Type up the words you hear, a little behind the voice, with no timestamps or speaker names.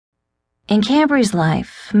In Cambry's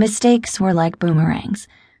life, mistakes were like boomerangs.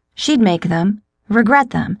 She'd make them,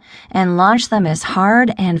 regret them, and launch them as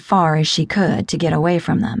hard and far as she could to get away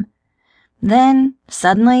from them. Then,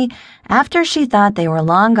 suddenly, after she thought they were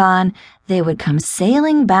long gone, they would come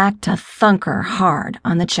sailing back to thunk her hard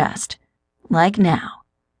on the chest. Like now.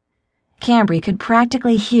 Cambry could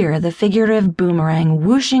practically hear the figurative boomerang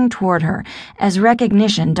whooshing toward her as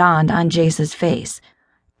recognition dawned on Jace's face.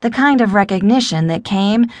 The kind of recognition that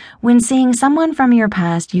came when seeing someone from your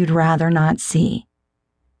past you'd rather not see.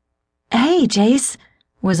 "Hey, Jace,"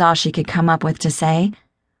 was all she could come up with to say.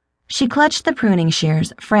 She clutched the pruning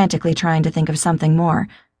shears, frantically trying to think of something more.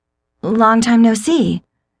 "Long time no see."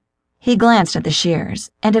 He glanced at the shears,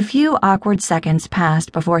 and a few awkward seconds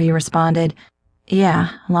passed before he responded, "Yeah,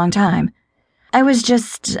 long time. I was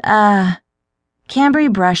just,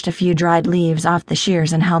 Cambry brushed a few dried leaves off the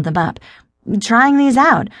shears and held them up. "Trying these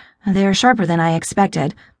out. They're sharper than I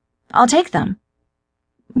expected. I'll take them."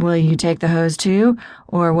 "Will you take the hose too,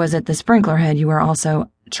 or was it the sprinkler head you were also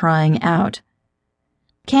trying out?"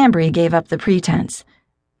 Cambry gave up the pretense.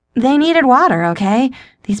 "They needed water, okay?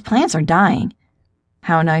 These plants are dying."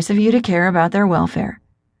 "How nice of you to care about their welfare."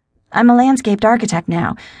 "I'm a landscaped architect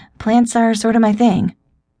now. Plants are sort of my thing."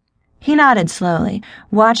 He nodded slowly,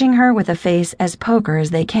 watching her with a face as poker as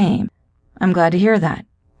they came. "I'm glad to hear that.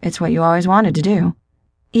 It's what you always wanted to do."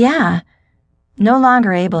 "Yeah." No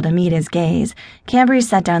longer able to meet his gaze, Cambry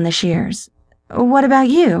set down the shears. "What about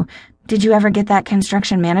you? Did you ever get that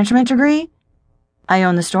construction management degree?" "I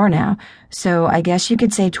own the store now, so I guess you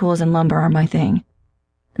could say tools and lumber are my thing."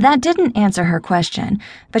 That didn't answer her question,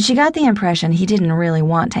 but she got the impression he didn't really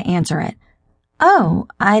want to answer it. "Oh,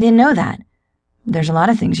 I didn't know that." "There's a lot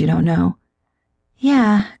of things you don't know."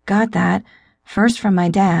 "Yeah, got that. First from my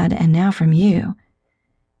dad, and now from you."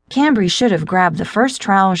 Cambry should have grabbed the first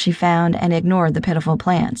trowel she found and ignored the pitiful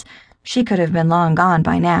plants. She could have been long gone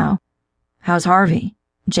by now. "How's Harvey?"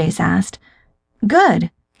 Jace asked.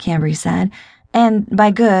 "Good," Cambry said. "And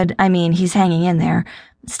by good, I mean he's hanging in there.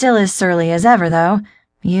 Still as surly as ever, though.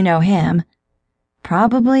 You know him."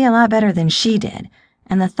 Probably a lot better than she did,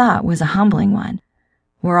 and the thought was a humbling one.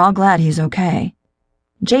 "We're all glad he's okay."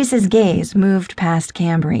 Jace's gaze moved past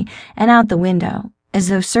Cambry and out the window, as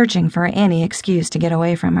though searching for any excuse to get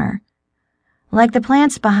away from her. Like the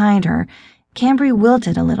plants behind her, Cambry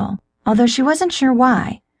wilted a little, although she wasn't sure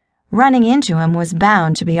why. Running into him was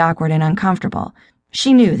bound to be awkward and uncomfortable.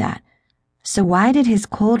 She knew that. So why did his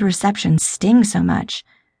cold reception sting so much?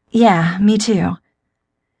 "Yeah, me too."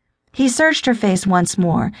 He searched her face once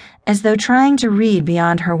more, as though trying to read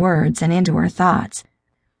beyond her words and into her thoughts.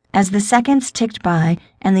 As the seconds ticked by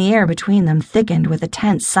and the air between them thickened with a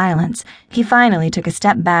tense silence, he finally took a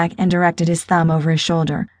step back and directed his thumb over his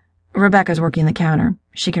shoulder. "Rebecca's working the counter.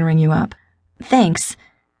 She can ring you up." "Thanks."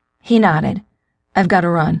 He nodded. "I've got to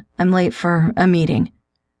run. I'm late for a meeting."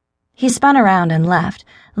 He spun around and left,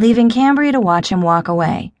 leaving Cambry to watch him walk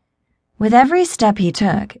away. With every step he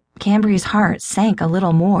took, Cambry's heart sank a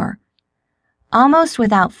little more. Almost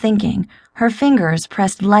without thinking, her fingers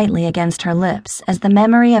pressed lightly against her lips as the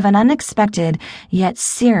memory of an unexpected yet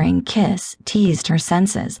searing kiss teased her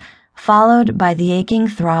senses, followed by the aching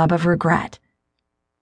throb of regret.